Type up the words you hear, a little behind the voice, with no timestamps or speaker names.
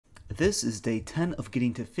This is day 10 of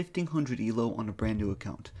getting to 1500 ELO on a brand new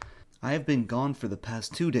account. I have been gone for the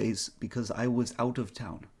past 2 days because I was out of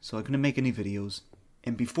town, so I couldn't make any videos.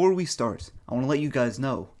 And before we start, I want to let you guys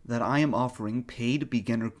know that I am offering paid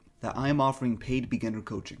beginner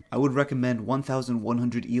coaching. I would recommend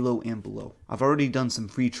 1100 ELO and below. I've already done some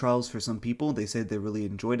free trials for some people. They said they really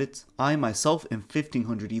enjoyed it. I myself am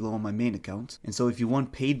 1500 ELO on my main account, and so if you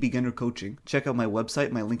want paid beginner coaching, check out my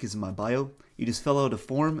website. My link is in my bio. You just fill out a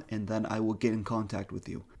form and then I will get in contact with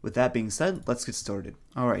you. With that being said, let's get started.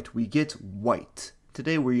 Alright, we get white.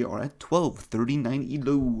 Today we are at 1239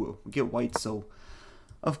 ELO. We get white, so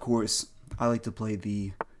of course I like to play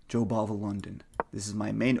the Joe Bava London. This is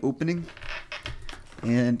my main opening,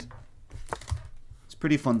 and it's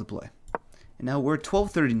pretty fun to play. And now we're at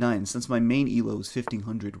 1239. Since my main ELO is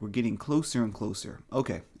 1500, we're getting closer and closer.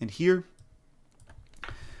 Okay, and here,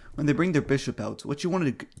 when they bring their bishop out, what you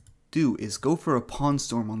want to do is go for a pawn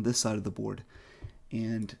storm on this side of the board.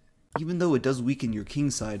 And even though it does weaken your king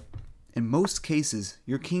side, in most cases,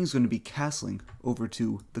 your king's going to be castling over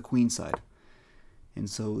to the queen side. And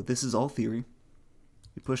so this is all theory.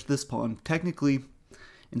 You push this pawn. Technically,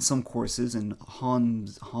 in some courses, in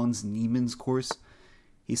Hans Niemann's course,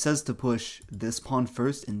 he says to push this pawn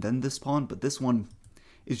first and then this pawn, but this one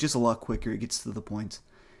is just a lot quicker. It gets to the point.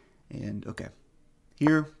 And okay,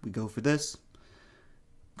 here we go for this,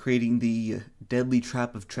 creating the deadly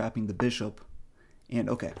trap of trapping the bishop. And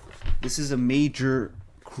okay, this is a major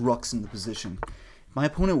crux in the position. If my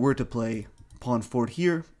opponent were to play pawn forward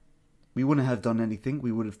here, we wouldn't have done anything.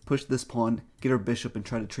 We would have pushed this pawn, get our bishop, and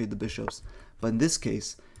try to trade the bishops. But in this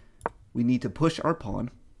case, we need to push our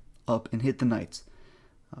pawn up and hit the knight,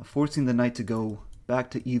 forcing the knight to go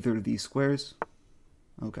back to either of these squares.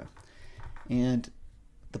 Okay. And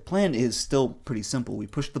the plan is still pretty simple. We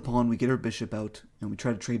push the pawn, we get our bishop out, and we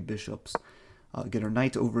try to trade bishops. Get our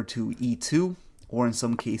knight over to e2, or in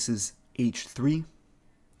some cases, h3.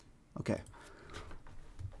 Okay.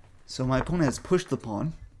 So my opponent has pushed the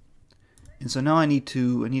pawn. And so now I need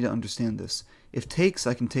to understand this. If takes,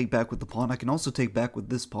 I can take back with the pawn. I can also take back with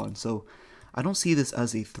this pawn. So I don't see this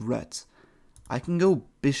as a threat. I can go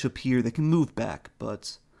bishop here. They can move back,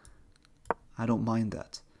 but I don't mind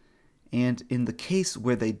that. And in the case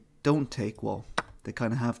where they don't take, well, they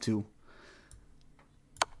kind of have to.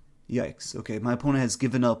 Yikes. Okay, my opponent has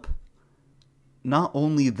given up not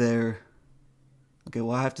only their... Okay,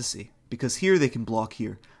 well, I have to see. Because here they can block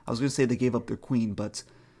here. I was going to say they gave up their queen, but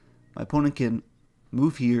my opponent can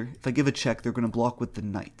move here. If I give a check, they're going to block with the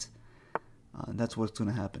knight. And that's what's going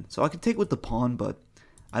to happen. So I can take with the pawn, but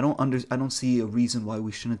I don't see a reason why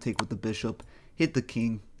we shouldn't take with the bishop, hit the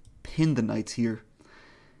king, pin the knights here,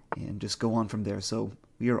 and just go on from there. So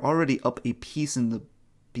we are already up a piece in the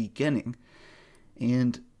beginning,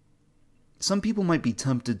 and some people might be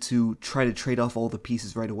tempted to try to trade off all the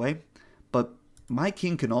pieces right away, but my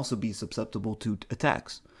king can also be susceptible to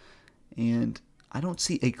attacks, and I don't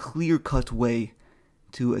see a clear-cut way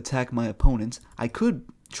to attack my opponent. I could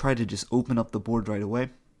try to just open up the board right away.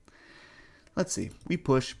 Let's see. We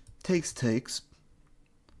push. Takes.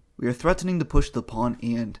 We are threatening to push the pawn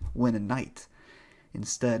and win a knight.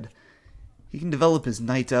 Instead, he can develop his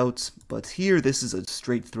knight out, but here this is a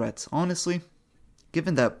straight threat. Honestly,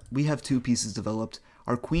 given that we have two pieces developed,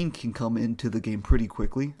 our queen can come into the game pretty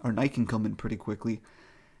quickly. Our knight can come in pretty quickly.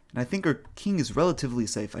 And I think our king is relatively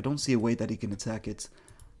safe. I don't see a way that he can attack it.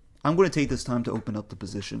 I'm going to take this time to open up the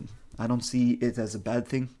position. I don't see it as a bad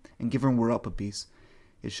thing. And given we're up a piece,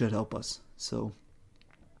 it should help us. So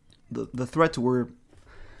the threat we're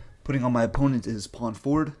putting on my opponent is pawn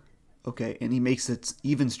forward. Okay, and he makes it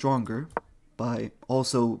even stronger by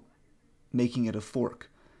also making it a fork,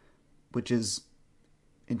 which is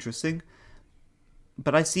interesting.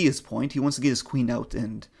 But I see his point. He wants to get his queen out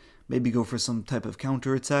and maybe go for some type of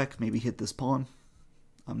counterattack, maybe hit this pawn.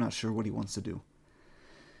 I'm not sure what he wants to do.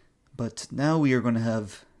 But now we are going to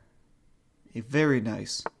have a very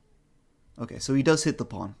nice... Okay, so he does hit the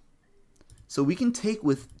pawn. So we can take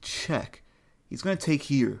with check. He's going to take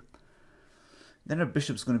here. Then our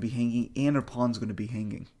bishop's going to be hanging and our pawn's going to be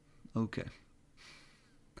hanging. Okay.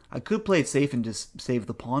 I could play it safe and just save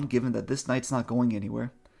the pawn, given that this knight's not going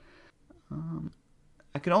anywhere.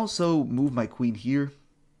 I can also move my queen here.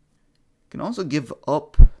 Can also give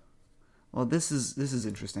up. Well, this is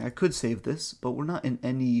interesting. I could save this, but we're not in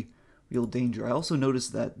any real danger. I also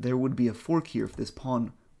noticed that there would be a fork here if this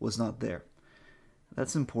pawn was not there.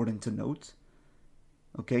 That's important to note.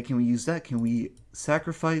 Okay, can we use that? Can we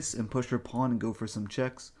sacrifice and push our pawn and go for some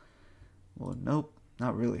checks? Well, nope,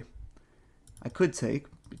 not really. I could take.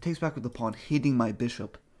 It takes back with the pawn, hitting my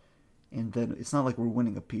bishop, and then it's not like we're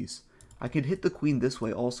winning a piece. I could hit the queen this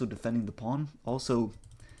way, also defending the pawn, also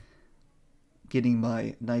getting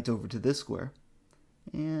my knight over to this square,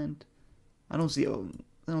 and I don't see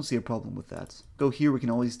a problem with that. Go here, we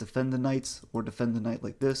can always defend the knights, or defend the knight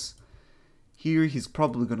like this. Here, he's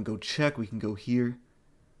probably going to go check. We can go here,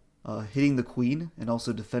 hitting the queen, and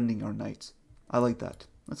also defending our knight. I like that.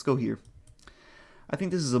 Let's go here. I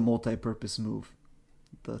think this is a multi-purpose move.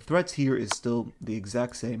 The threat here is still the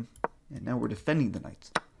exact same, and now we're defending the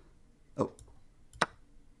knight. Oh.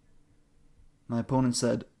 My opponent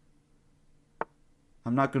said,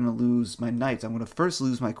 I'm not going to lose my knight. I'm going to first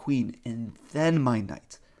lose my queen, and then my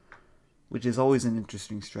knight. Which is always an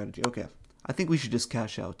interesting strategy. Okay, I think we should just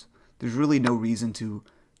cash out. There's really no reason to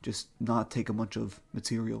just not take a bunch of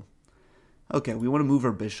material. Okay, we want to move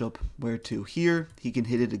our bishop. Where to? Here. He can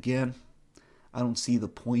hit it again. I don't see the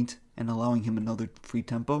point in allowing him another free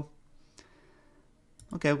tempo.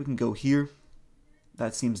 Okay, we can go here.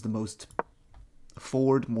 That seems the most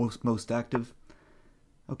forward, most active.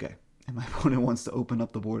 Okay, and my opponent wants to open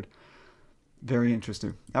up the board. Very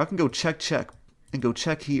interesting. Now I can go check, check, and go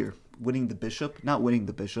check here, winning the bishop. Not winning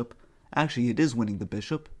the bishop. Actually, it is winning the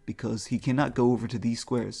bishop, because he cannot go over to these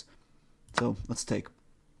squares. So, let's take.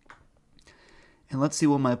 And let's see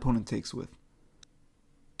what my opponent takes with.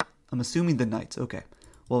 I'm assuming the knight. Okay.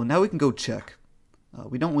 Well, now we can go check.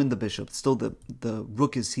 We don't win the bishop. Still, the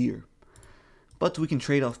rook is here. But we can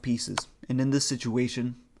trade off pieces. And in this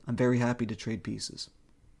situation, I'm very happy to trade pieces.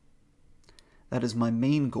 That is my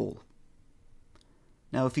main goal.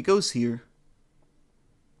 Now, if he goes here,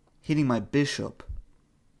 hitting my bishop,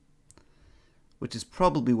 which is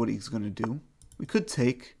probably what he's going to do, we could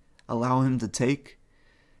take, allow him to take,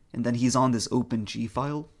 and then he's on this open G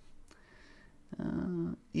file.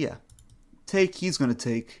 Yeah. Take, he's going to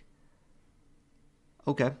take.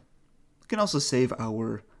 Okay. We can also save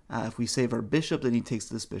our, if we save our bishop, then he takes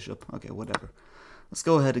this bishop. Okay, whatever. Let's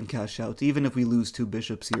go ahead and cash out. Even if we lose 2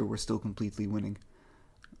 bishops here, we're still completely winning.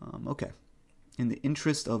 Okay. In the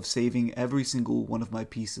interest of saving every single one of my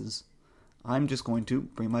pieces, I'm just going to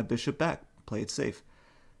bring my bishop back. Play it safe.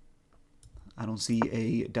 I don't see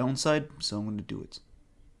a downside, so I'm going to do it.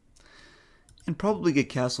 And probably get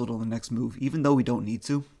castled on the next move, even though we don't need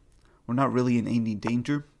to. We're not really in any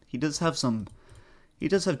danger. He does have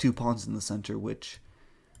 2 pawns in the center, which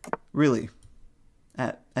really,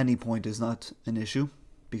 at any point, is not an issue,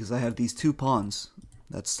 because I have these 2 pawns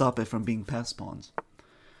that stop it from being passed pawns.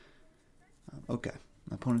 Okay,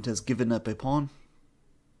 my opponent has given up a pawn.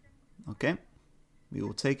 Okay, we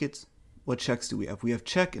will take it. What checks do we have? We have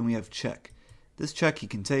check and we have check. This check he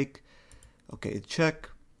can take. Okay, check.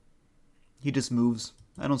 He just moves.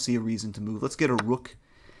 I don't see a reason to move. Let's get a rook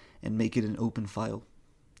and make it an open file,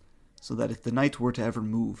 so that if the knight were to ever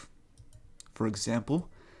move, for example,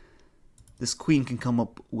 this queen can come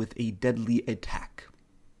up with a deadly attack.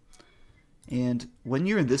 And when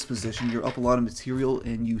you're in this position, you're up a lot of material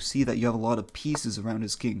and you see that you have a lot of pieces around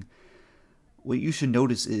his king. What you should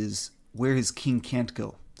notice is where his king can't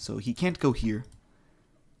go. So he can't go here.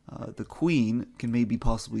 The queen can maybe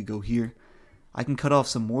possibly go here. I can cut off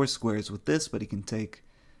some more squares with this, but he can take...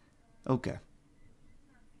 Okay.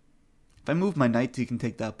 If I move my knight, he can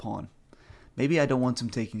take that pawn. Maybe I don't want him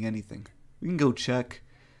taking anything. We can go check.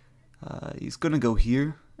 He's going to go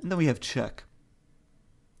here, and then we have check.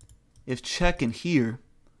 If check and here,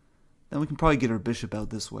 then we can probably get our bishop out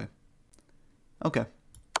this way. Okay,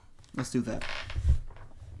 let's do that.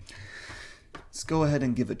 Let's go ahead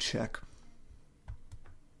and give a check.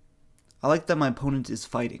 I like that my opponent is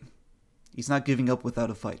fighting. He's not giving up without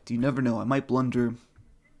a fight. You never know, I might blunder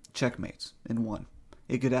checkmate in 1.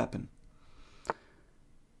 It could happen.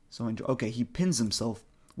 So, okay, he pins himself,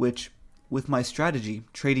 which, with my strategy,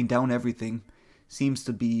 trading down everything, seems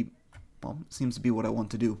to be what I want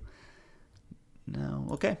to do. Now,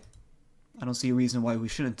 okay. I don't see a reason why we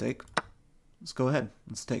shouldn't take. Let's go ahead.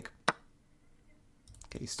 Let's take.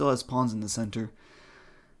 Okay, he still has pawns in the center.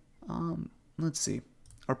 Let's see.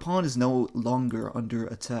 Our pawn is no longer under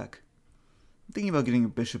attack. I'm thinking about getting a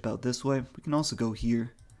bishop out this way. We can also go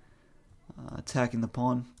here, attacking the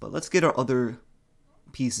pawn. But let's get our other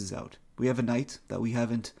pieces out. We have a knight that we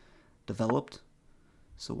haven't developed.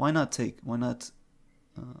 So why not take,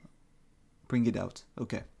 bring it out.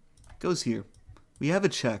 Okay, goes here. We have a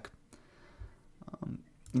check.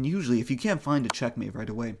 And usually, if you can't find a checkmate right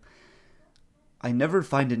away, I never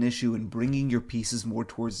find an issue in bringing your pieces more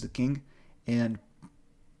towards the king, and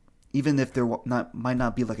even if there might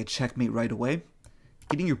not be like a checkmate right away,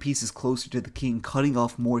 getting your pieces closer to the king, cutting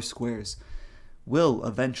off more squares, will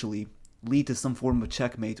eventually lead to some form of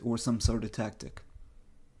checkmate or some sort of tactic.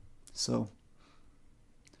 So,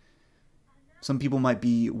 Some people might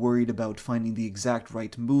be worried about finding the exact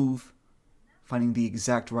right move, finding the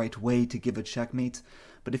exact right way to give a checkmate.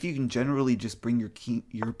 But if you can generally just bring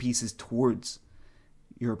your pieces towards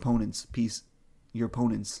your opponent's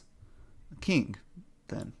king,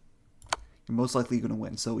 then you're most likely going to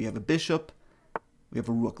win. So we have a bishop, we have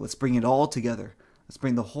a rook. Let's bring it all together. Let's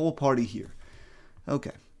bring the whole party here.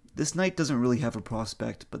 Okay, this knight doesn't really have a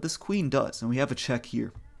prospect, but this queen does, and we have a check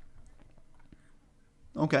here.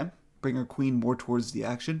 Okay, bring our queen more towards the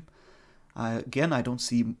action. Again, I don't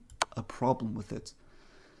see a problem with it.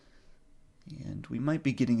 And we might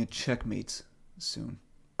be getting a checkmate soon.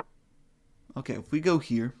 Okay, if we go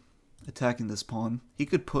here, attacking this pawn, he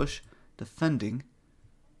could push, defending.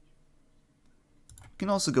 We can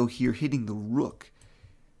also go here, hitting the rook.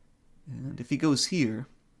 And if he goes here,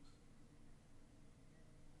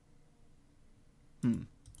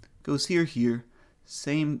 goes here,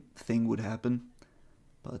 same thing would happen.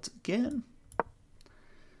 But again,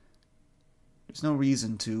 there's no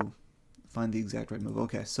reason to find the exact right move.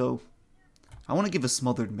 Okay, so I want to give a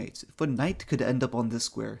smothered mate. If a knight could end up on this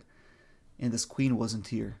square and this queen wasn't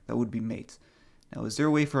here, that would be mate. Now, is there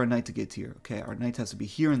a way for our knight to get here? Okay, our knight has to be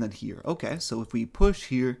here and then here. Okay, so if we push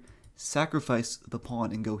here, sacrifice the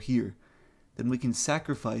pawn and go here, then we can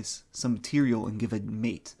sacrifice some material and give a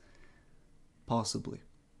mate. Possibly.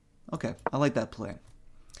 Okay, I like that plan.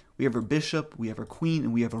 We have our bishop, we have our queen,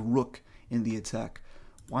 and we have a rook in the attack.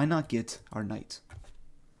 Why not get our knight?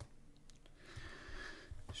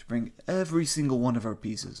 Should bring every single one of our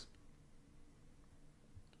pieces.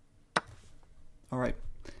 Alright.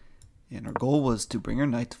 And our goal was to bring our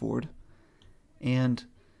knight forward. And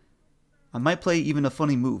I might play even a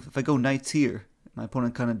funny move. If I go knights here, my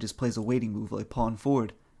opponent kind of just plays a waiting move like pawn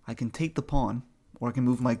forward. I can take the pawn, or I can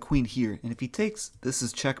move my queen here. And if he takes, this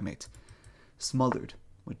is checkmate. Smothered,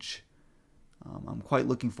 which I'm quite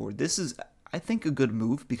looking for. This is, I think, a good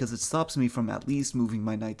move because it stops me from at least moving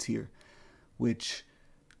my knights here, which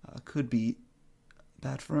could be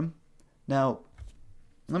bad for him. Now,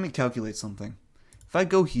 let me calculate something. If I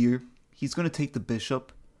go here, he's going to take the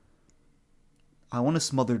bishop. I want a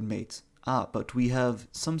smothered mate. But we have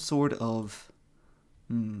some sort of...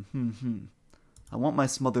 I want my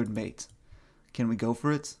smothered mate. Can we go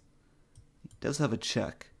for it? He does have a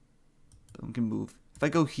check. But we can move. If I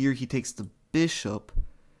go here, he takes the bishop.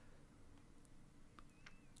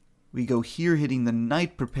 We go here, hitting the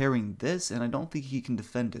knight, preparing this, and I don't think he can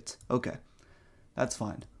defend it. Okay, that's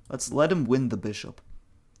fine. Let's let him win the bishop.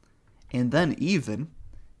 And then even,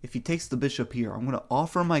 if he takes the bishop here, I'm going to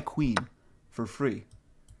offer my queen for free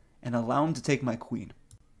and allow him to take my queen.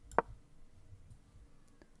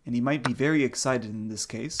 And he might be very excited in this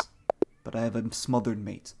case, but I have a smothered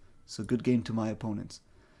mate. So good game to my opponent.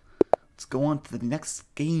 Let's go on to the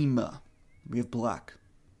next game. We have black.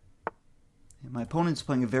 And my opponent's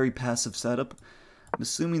playing a very passive setup. I'm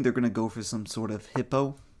assuming they're going to go for some sort of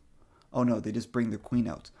hippo. Oh no, they just bring their queen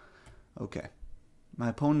out. Okay. My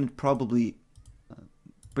opponent probably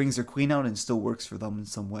brings their queen out and still works for them in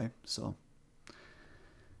some way. So,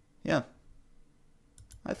 yeah.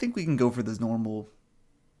 I think we can go for the normal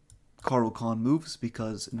Caro Kann moves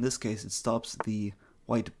because in this case it stops the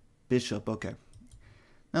white bishop. Okay.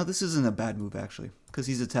 Now this isn't a bad move actually because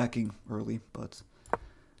he's attacking early, but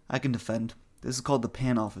I can defend. This is called the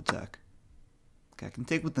pan-off attack. Okay, I can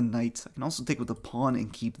take with the knight. I can also take with the pawn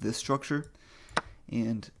and keep this structure.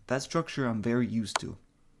 And that structure I'm very used to.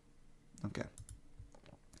 Okay.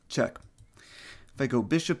 Check. If I go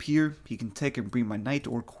bishop here, he can take and bring my knight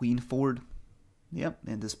or queen forward. Yep,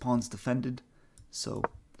 and this pawn's defended. So,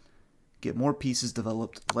 get more pieces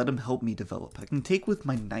developed. Let him help me develop. I can take with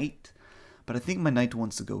my knight, but I think my knight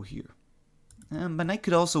wants to go here. And my knight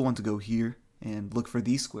could also want to go here and look for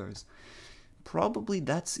these squares. Probably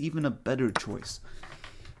that's even a better choice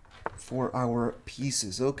for our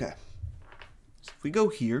pieces. Okay. So if we go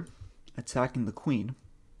here, attacking the queen,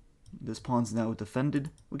 this pawn's now defended.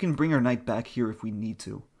 We can bring our knight back here if we need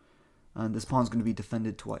to. And this pawn's going to be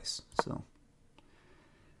defended twice. So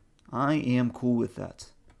I am cool with that.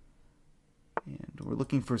 And we're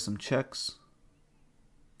looking for some checks.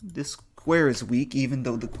 This square is weak, even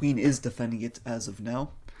though the queen is defending it as of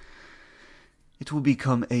now. It will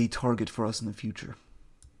become a target for us in the future.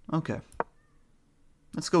 Okay.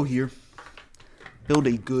 Let's go here. Build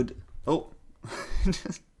a good... Oh!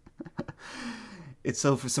 It's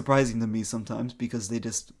so surprising to me sometimes because they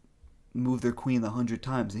just move their queen 100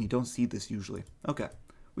 times and you don't see this usually. Okay.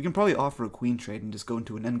 We can probably offer a queen trade and just go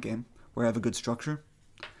into an endgame where I have a good structure.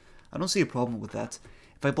 I don't see a problem with that.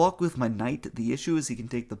 If I block with my knight, the issue is he can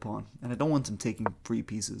take the pawn. And I don't want him taking free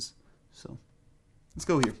pieces. So, let's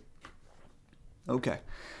go here. Okay.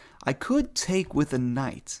 I could take with a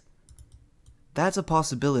knight. That's a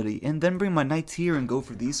possibility. And then bring my knight here and go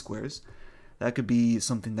for these squares. That could be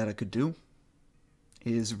something that I could do.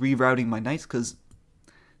 Is rerouting my knights, because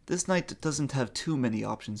this knight doesn't have too many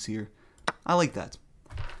options here. I like that.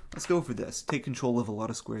 Let's go for this. Take control of a lot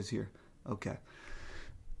of squares here. Okay.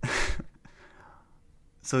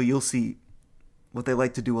 So you'll see, what they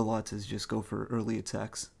like to do a lot is just go for early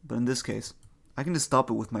attacks. But in this case, I can just stop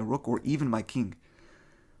it with my rook or even my king.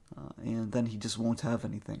 And then he just won't have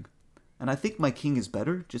anything. And I think my king is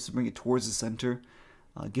better, just to bring it towards the center,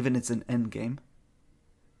 given it's an endgame.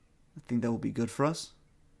 I think that will be good for us.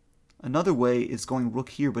 Another way is going rook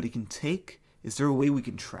here, but he can take. Is there a way we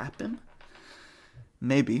can trap him?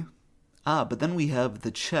 Maybe. But then we have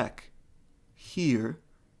the check here,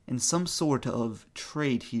 and some sort of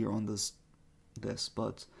trade here on this,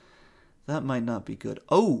 but that might not be good.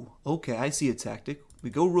 Oh, okay, I see a tactic. We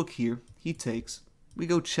go rook here, he takes. We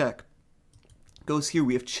go check. Goes here,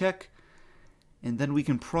 we have check, and then we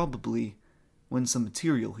can probably win some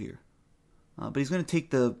material here. But he's going to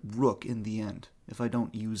take the rook in the end, if I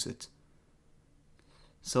don't use it.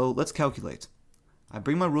 So let's calculate. I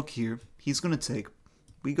bring my rook here, he's going to take.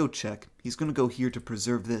 We go check. He's going to go here to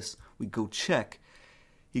preserve this. We go check.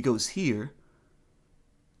 He goes here.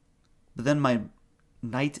 But then my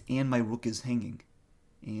knight and my rook is hanging.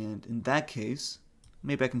 And in that case,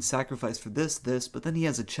 maybe I can sacrifice for this, but then he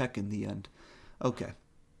has a check in the end. Okay.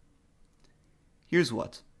 Here's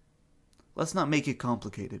what. Let's not make it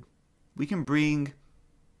complicated. We can bring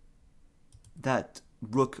that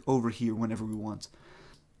rook over here whenever we want.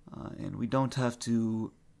 And we don't have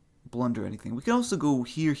to blunder anything. We can also go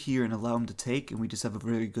here, and allow him to take, and we just have a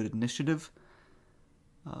very good initiative.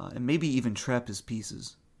 And maybe even trap his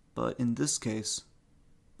pieces. But in this case,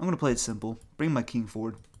 I'm going to play it simple. Bring my king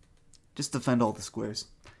forward. Just defend all the squares.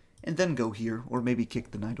 And then go here, or maybe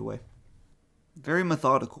kick the knight away. Very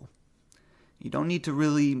methodical. You don't need to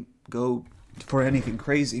really go for anything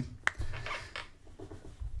crazy.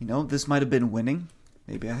 You know, this might have been winning.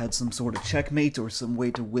 Maybe I had some sort of checkmate or some way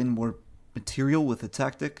to win more material with a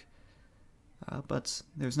tactic. But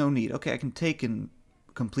there's no need. Okay, I can take and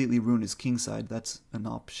completely ruin his king side. That's an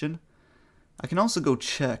option. I can also go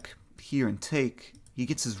check here and take. He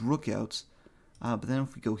gets his rook out. But then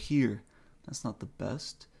if we go here, that's not the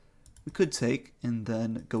best. We could take and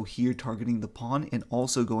then go here targeting the pawn and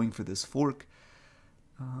also going for this fork.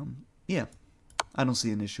 Yeah, I don't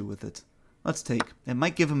see an issue with it. Let's take. It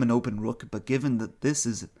might give him an open rook, but given that this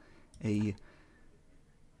is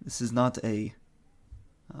not a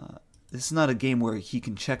game where he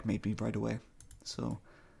can checkmate me right away. So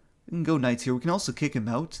we can go knight here. We can also kick him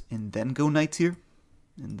out and then go knight here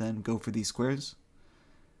and then go for these squares.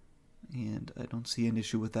 And I don't see an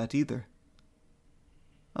issue with that either.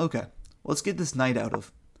 Okay, let's get this knight out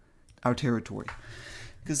of our territory,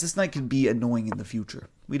 because this knight can be annoying in the future.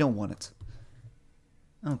 We don't want it.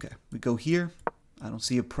 Okay, we go here. I don't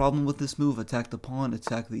see a problem with this move. Attack the pawn,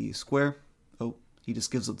 attack the square. Oh, he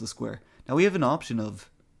just gives up the square. Now we have an option of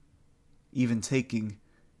even taking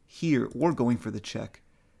here or going for the check.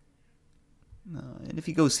 And if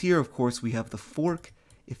he goes here, of course, we have the fork.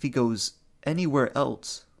 If he goes anywhere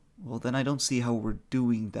else, well, then I don't see how we're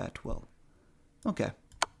doing that well. Okay,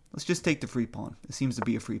 let's just take the free pawn. It seems to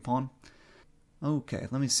be a free pawn. Okay,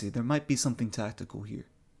 let me see. There might be something tactical here.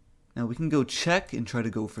 Now we can go check and try to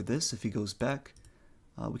go for this if he goes back.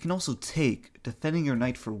 We can also take, defending your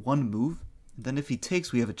knight for one move. And then if he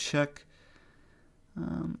takes, we have a check.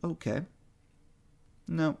 Okay.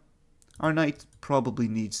 No. Our knight probably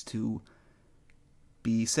needs to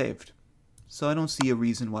be saved. So I don't see a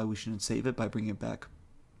reason why we shouldn't save it by bringing it back.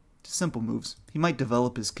 Just simple moves. He might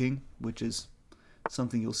develop his king, which is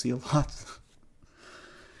something you'll see a lot.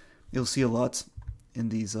 You'll see a lot in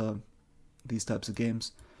these types of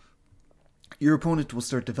games. Your opponent will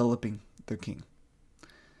start developing their king.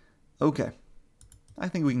 Okay. I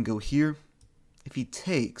think we can go here. If he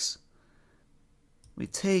takes,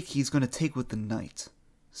 he's going to take with the knight.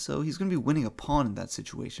 So he's going to be winning a pawn in that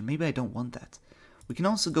situation. Maybe I don't want that. We can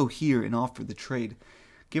also go here and offer the trade.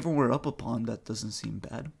 Given we're up a pawn, that doesn't seem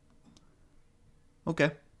bad.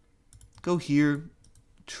 Okay. Go here.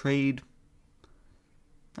 Trade.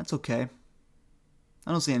 That's okay.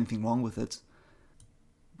 I don't see anything wrong with it.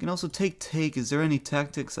 We can also take. Is there any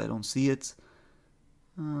tactics? I don't see it.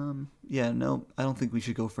 Yeah, no, I don't think we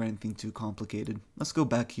should go for anything too complicated. Let's go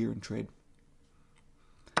back here and trade.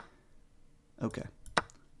 Okay.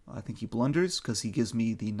 I think he blunders because he gives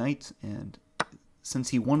me the knight, and since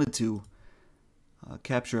he wanted to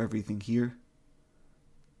capture everything here,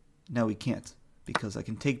 now he can't, because I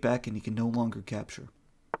can take back and he can no longer capture.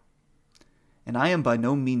 And I am by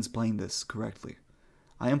no means playing this correctly.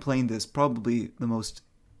 I am playing this probably the most,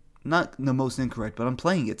 not the most incorrect, but I'm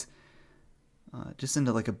playing it just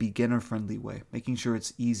into like a beginner-friendly way, making sure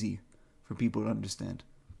it's easy for people to understand.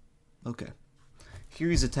 Okay. Here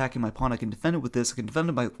he's attacking my pawn. I can defend it with this. I can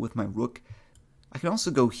defend it with my rook. I can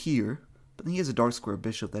also go here, but then he has a dark square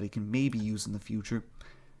bishop that he can maybe use in the future.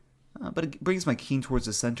 But it brings my king towards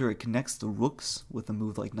the center. It connects the rooks with a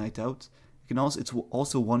move like knight out. It's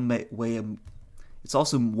also one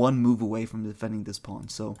move away from defending this pawn.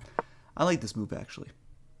 So I like this move actually.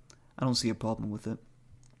 I don't see a problem with it.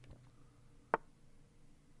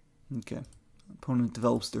 Okay. Opponent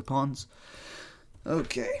develops their pawns.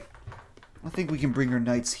 Okay. I think we can bring our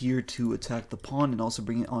knights here to attack the pawn and also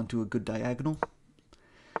bring it onto a good diagonal.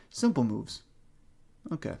 Simple moves.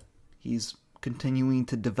 Okay. He's continuing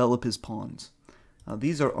to develop his pawns.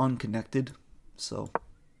 These are unconnected, so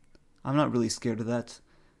I'm not really scared of that.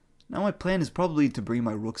 Now my plan is probably to bring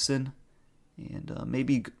my rooks in and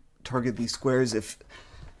maybe target these squares if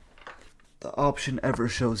the option ever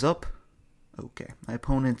shows up. Okay. My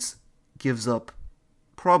opponent gives up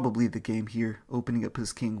probably the game here, opening up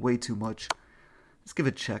his king way too much. Let's give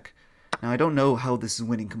it a check. Now I don't know how this is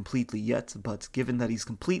winning completely yet, but given that he's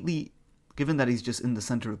just in the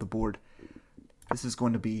center of the board, this is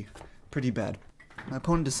going to be pretty bad. My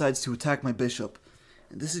opponent decides to attack my bishop,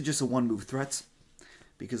 and this is just a one-move threat,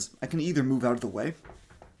 because I can either move out of the way,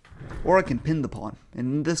 or I can pin the pawn.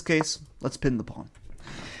 And in this case, let's pin the pawn.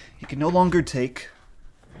 He can no longer take,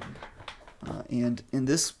 and in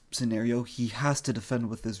this scenario, he has to defend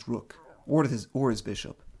with his rook or his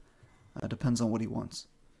bishop. Depends on what he wants.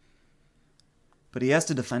 But he has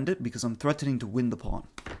to defend it because I'm threatening to win the pawn.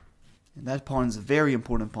 And that pawn is a very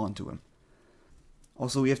important pawn to him.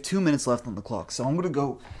 Also, we have 2 minutes left on the clock, so I'm going to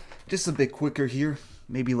go just a bit quicker here.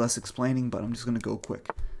 Maybe less explaining, but I'm just going to go quick.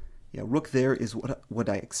 Yeah, rook there is what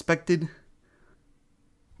I expected.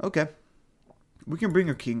 Okay. We can bring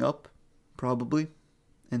our king up, probably,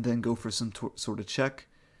 and then go for some sort of check.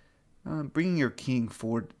 Bringing your king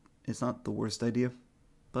forward is not the worst idea,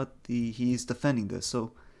 but he's defending this,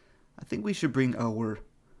 so I think we should bring our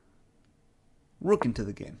rook into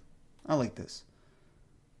the game. I like this,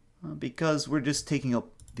 because we're just taking up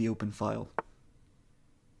the open file.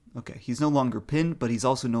 Okay, he's no longer pinned, but he's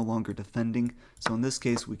also no longer defending, so in this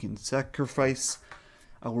case we can sacrifice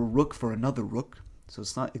our rook for another rook, so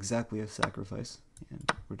it's not exactly a sacrifice,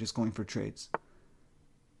 and we're just going for trades.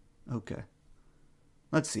 Okay.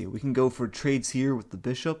 Let's see, we can go for trades here with the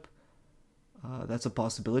bishop. That's a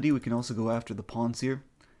possibility. We can also go after the pawns here.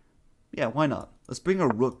 Yeah, why not? Let's bring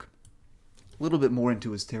our rook a little bit more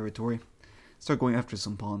into his territory. Start going after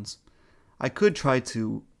some pawns. I could try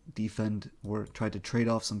to defend or try to trade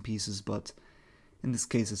off some pieces, but in this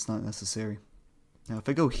case it's not necessary. Now if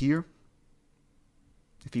I go here,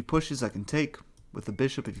 if he pushes I can take. With the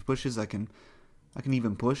bishop, if he pushes I can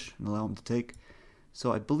even push and allow him to take.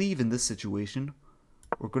 So I believe in this situation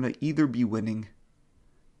we're going to either be winning,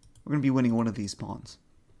 we're going to be winning one of these pawns.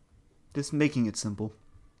 Just making it simple.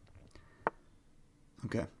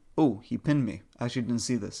 Okay. Oh, he pinned me. I actually didn't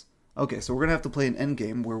see this. Okay, so we're going to have to play an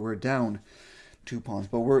endgame where we're down 2 pawns,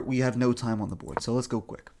 but we have no time on the board, so let's go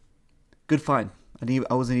quick. Good find.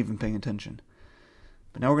 I wasn't even paying attention.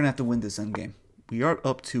 But now we're going to have to win this endgame. We are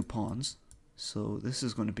up 2 pawns, so this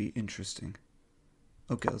is going to be interesting.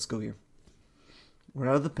 Okay, let's go here. We're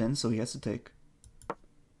out of the pin, so he has to take.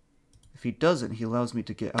 If he doesn't, he allows me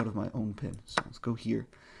to get out of my own pin. So let's go here.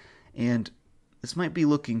 And this might be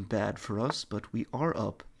looking bad for us, but we are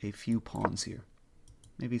up a few pawns here.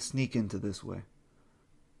 Maybe sneak into this way.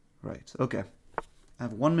 Right, okay. I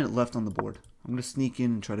have 1 minute left on the board. I'm going to sneak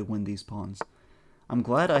in and try to win these pawns. I'm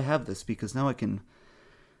glad I have this because now I can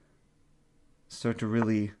start to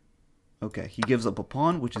really... Okay, he gives up a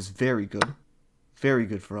pawn, which is very good. Very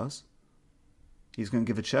good for us. He's going to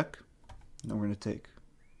give a check. And then we're going to take.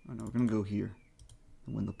 Oh, no, we're going to go here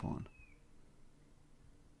and win the pawn.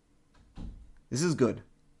 This is good.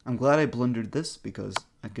 I'm glad I blundered this because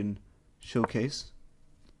I can showcase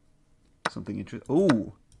something interesting.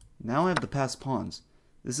 Oh, now I have the passed pawns.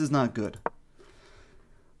 This is not good.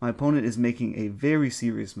 My opponent is making a very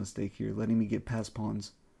serious mistake here, letting me get passed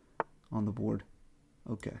pawns on the board.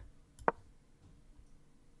 Okay.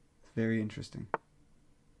 Very interesting.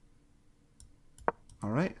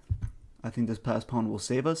 Alright. I think this passed pawn will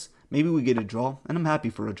save us. Maybe we get a draw, and I'm happy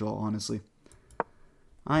for a draw, honestly.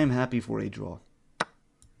 I am happy for a draw.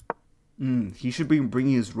 He should be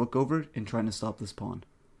bringing his rook over and trying to stop this pawn.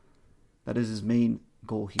 That is his main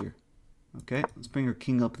goal here. Okay, let's bring our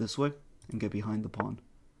king up this way and get behind the pawn.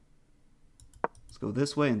 Let's go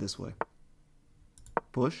this way and this way.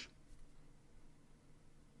 Push.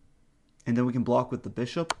 And then we can block with the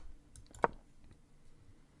bishop.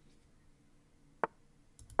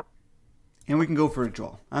 And we can go for a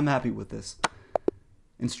draw. I'm happy with this.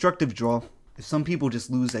 Instructive draw. If some people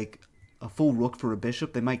just lose like a full rook for a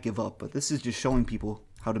bishop, they might give up. But this is just showing people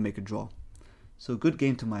how to make a draw. So good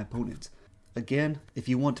game to my opponent. Again, if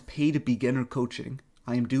you want paid beginner coaching,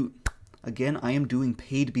 I am doing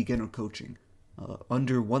paid beginner coaching.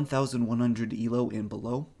 Under 1,100 ELO and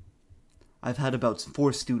below. I've had about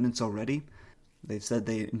 4 students already. They've said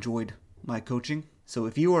they enjoyed my coaching. So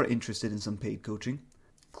if you are interested in some paid coaching,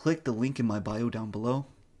 click the link in my bio down below.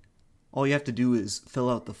 All you have to do is fill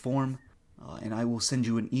out the form, and I will send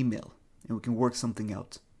you an email, and we can work something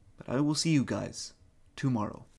out. But I will see you guys tomorrow.